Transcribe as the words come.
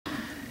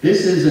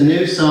This is a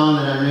new song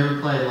that I've never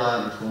played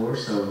live before,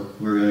 so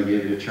we're going to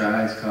give it a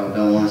try. It's called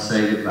Don't Want to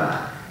Say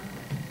Goodbye.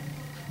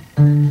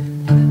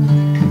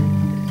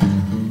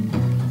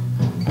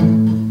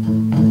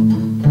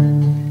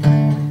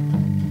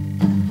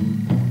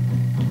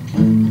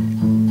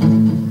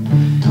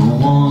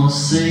 Don't want to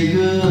say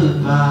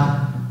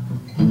goodbye.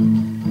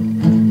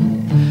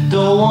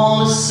 Don't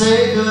want to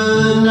say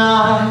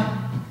goodnight.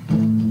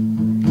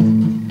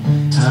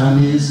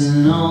 Time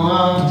isn't on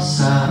our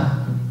side.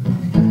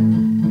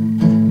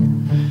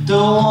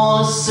 Don't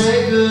want to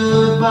say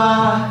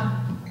goodbye.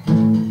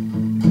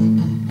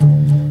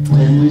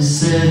 When we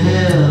said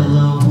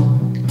hello,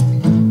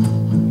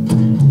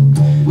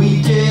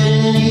 we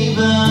didn't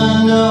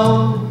even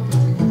know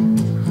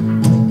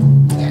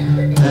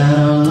that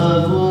our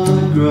love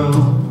would grow.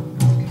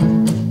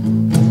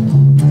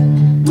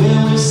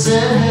 When we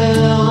said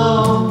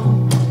hello,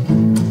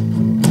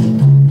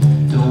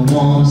 don't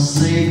want to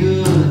say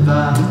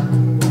goodbye.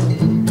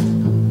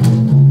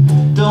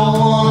 Don't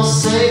want to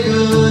say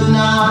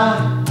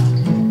goodnight.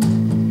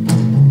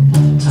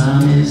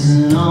 Time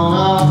isn't on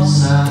our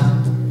side.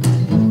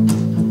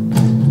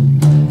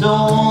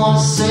 Don't want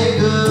to say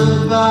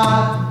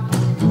goodbye.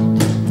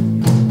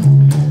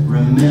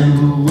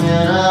 Remember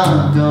when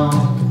I'm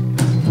gone,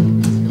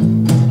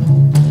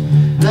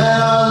 that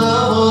our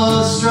love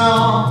was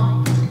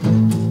strong.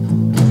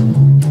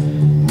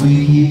 We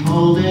keep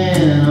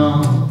holding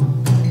on.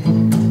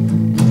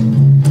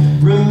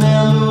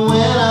 Remember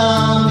when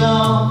I'm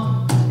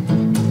gone.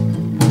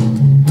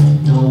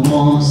 Don't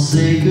want to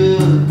say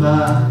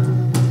goodbye.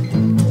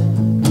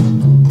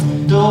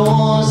 Don't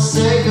want to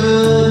say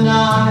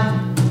goodnight.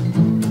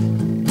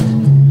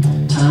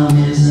 Time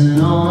isn't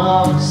on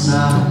our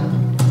side.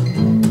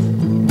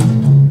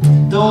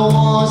 Don't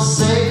want to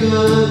say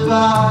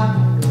goodbye.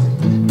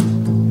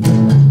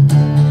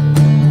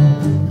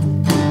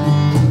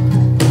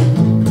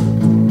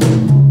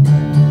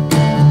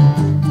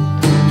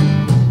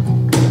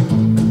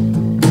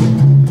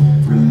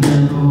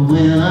 Remember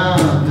when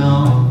I'm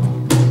gone,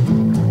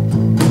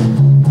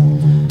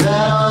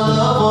 that our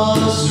love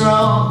was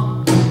strong.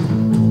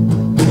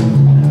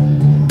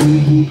 We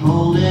keep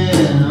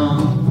holding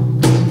on.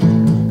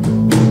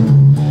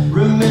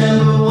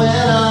 Remember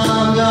when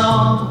I'm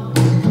gone.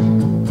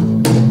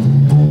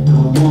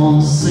 Don't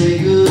want to say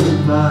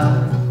goodbye.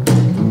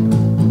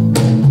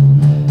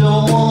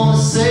 Don't want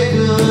to say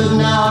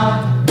goodnight.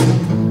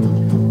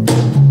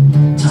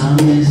 Time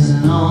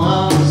isn't on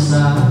our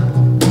side.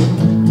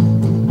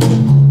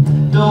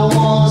 Don't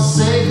want to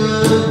say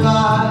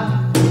goodbye.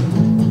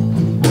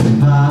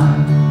 Goodbye.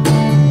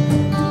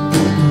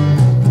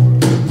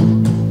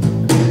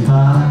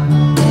 Goodbye.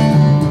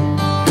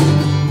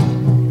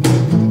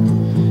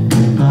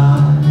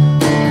 Goodbye.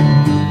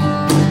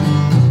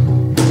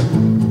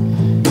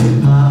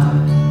 Goodbye.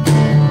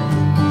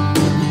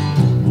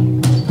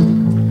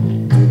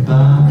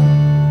 Goodbye.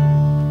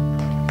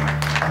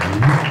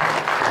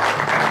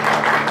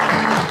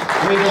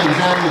 What do you think? Is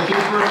that the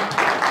keeper?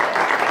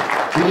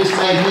 We just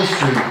made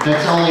history.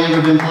 That's only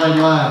ever been played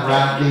live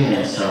right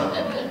then, so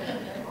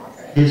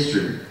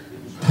history.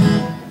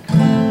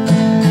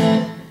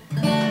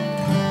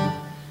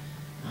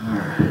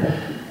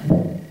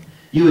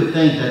 You would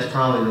think that's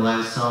probably the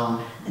last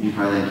song. You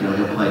probably think,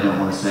 he'll play Don't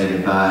Want to Say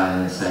Goodbye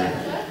and then say,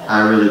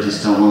 I really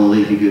just don't want to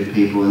leave you good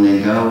people, and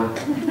then go.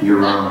 You're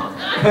wrong.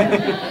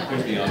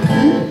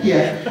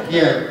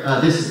 Yeah,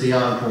 this is the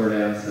encore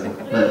now, so.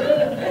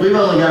 But we've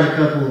only got a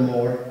couple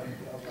more.